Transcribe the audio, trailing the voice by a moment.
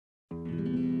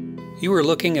You are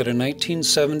looking at a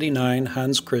 1979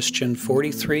 Hans Christian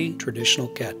 43 traditional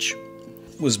Ketch.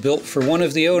 It was built for one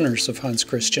of the owners of Hans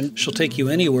Christian. She'll take you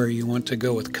anywhere you want to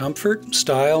go with comfort,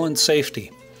 style, and safety.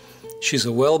 She's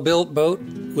a well-built boat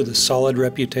with a solid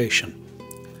reputation.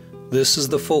 This is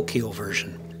the full keel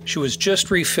version. She was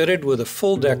just refitted with a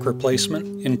full deck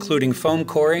replacement, including foam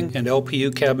coring and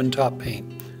LPU cabin top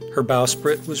paint. Her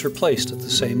bowsprit was replaced at the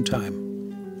same time.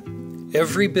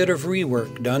 Every bit of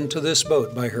rework done to this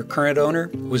boat by her current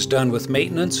owner was done with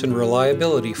maintenance and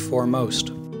reliability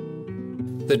foremost.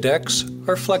 The decks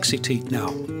are flexi-teak now,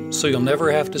 so you'll never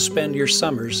have to spend your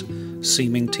summers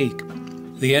seaming teak.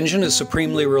 The engine is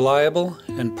supremely reliable,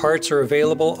 and parts are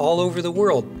available all over the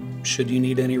world should you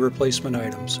need any replacement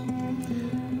items.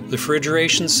 The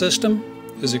refrigeration system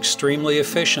is extremely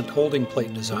efficient holding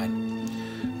plate design.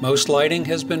 Most lighting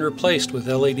has been replaced with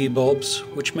LED bulbs,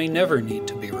 which may never need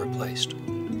to be replaced.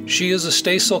 She is a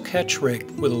staysail Ketch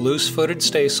rig with a loose-footed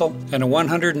staysail and a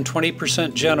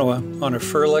 120% Genoa on a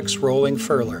Furlex rolling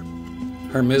furler.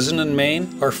 Her mizzen and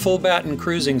main are full batten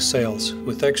cruising sails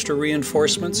with extra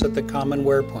reinforcements at the common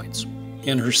wear points.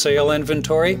 In her sail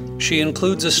inventory, she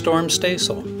includes a storm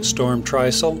staysail, storm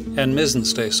trysail, and mizzen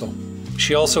staysail.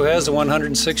 She also has a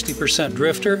 160%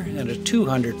 drifter and a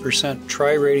 200%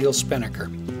 tri-radial spinnaker.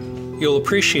 You'll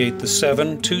appreciate the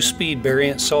 7 2-speed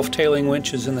variant self-tailing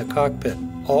winches in the cockpit,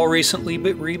 all recently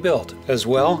rebuilt, as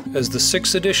well as the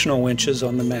 6 additional winches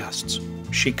on the masts.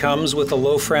 She comes with a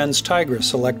Lofrans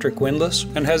Tigris electric windlass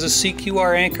and has a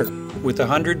CQR anchor with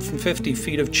 150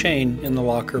 feet of chain in the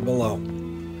locker below.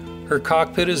 Her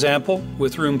cockpit is ample,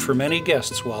 with room for many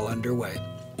guests while underway.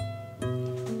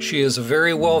 She is a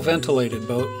very well-ventilated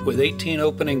boat with 18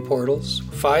 opening portals,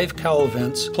 5 cowl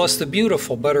vents, plus the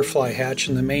beautiful butterfly hatch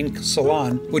in the main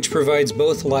salon, which provides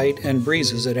both light and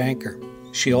breezes at anchor.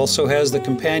 She also has the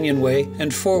companionway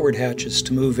and forward hatches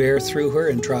to move air through her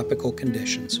in tropical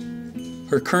conditions.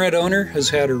 Her current owner has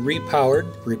had her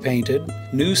repowered, repainted,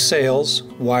 new sails,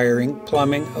 wiring,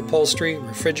 plumbing, upholstery,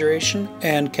 refrigeration,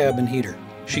 and cabin heater.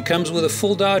 She comes with a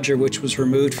full Dodger, which was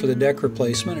removed for the deck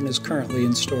replacement and is currently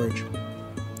in storage.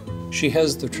 She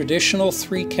has the traditional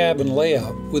 3-cabin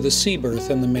layout with a C berth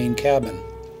in the main cabin.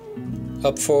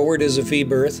 Up forward is a V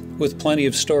berth with plenty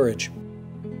of storage.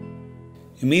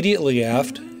 Immediately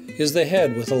aft is the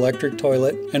head with electric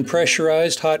toilet and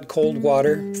pressurized hot-cold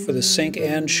water for the sink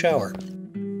and shower.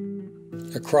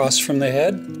 Across from the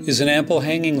head is an ample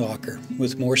hanging locker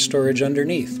with more storage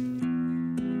underneath.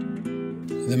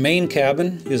 The main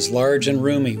cabin is large and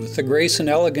roomy with the grace and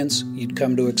elegance you'd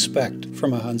come to expect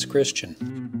from a Hans Christian.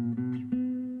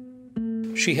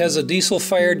 She has a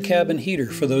diesel-fired cabin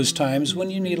heater for those times when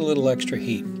you need a little extra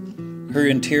heat. Her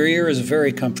interior is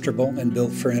very comfortable and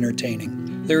built for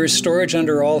entertaining. There is storage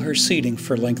under all her seating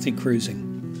for lengthy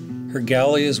cruising. Her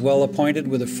galley is well appointed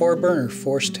with a 4-burner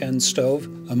Force 10 stove,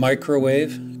 a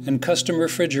microwave, and custom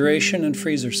refrigeration and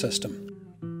freezer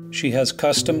system. She has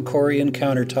custom Corian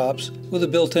countertops with a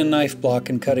built-in knife block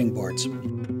and cutting boards.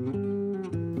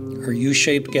 Her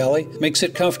U-shaped galley makes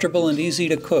it comfortable and easy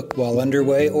to cook while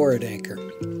underway or at anchor.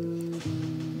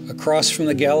 Across from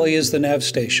the galley is the nav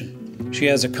station. She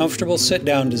has a comfortable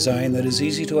sit-down design that is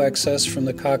easy to access from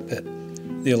the cockpit.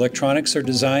 The electronics are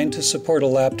designed to support a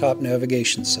laptop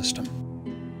navigation system.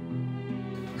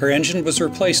 Her engine was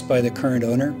replaced by the current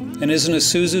owner and is an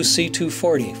Isuzu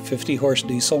C240 50-horse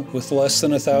diesel with less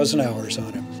than 1,000 hours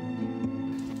on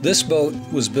it. This boat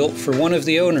was built for one of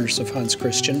the owners of Hans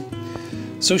Christian,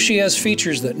 so she has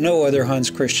features that no other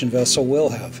Hans Christian vessel will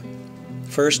have.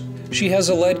 First, she has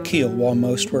a lead keel while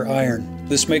most were iron.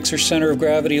 This makes her center of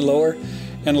gravity lower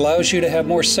and allows you to have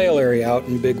more sail area out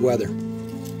in big weather.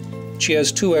 She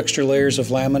has 2 extra layers of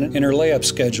laminate in her layup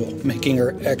schedule, making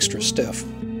her extra stiff.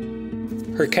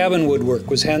 Her cabin woodwork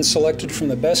was hand-selected from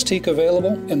the best teak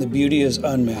available, and the beauty is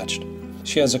unmatched.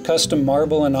 She has a custom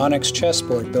marble and onyx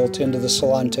chessboard built into the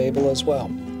salon table as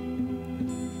well.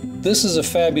 This is a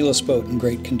fabulous boat in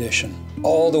great condition.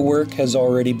 All the work has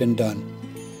already been done.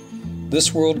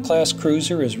 This world-class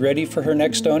cruiser is ready for her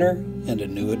next owner and a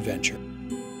new adventure.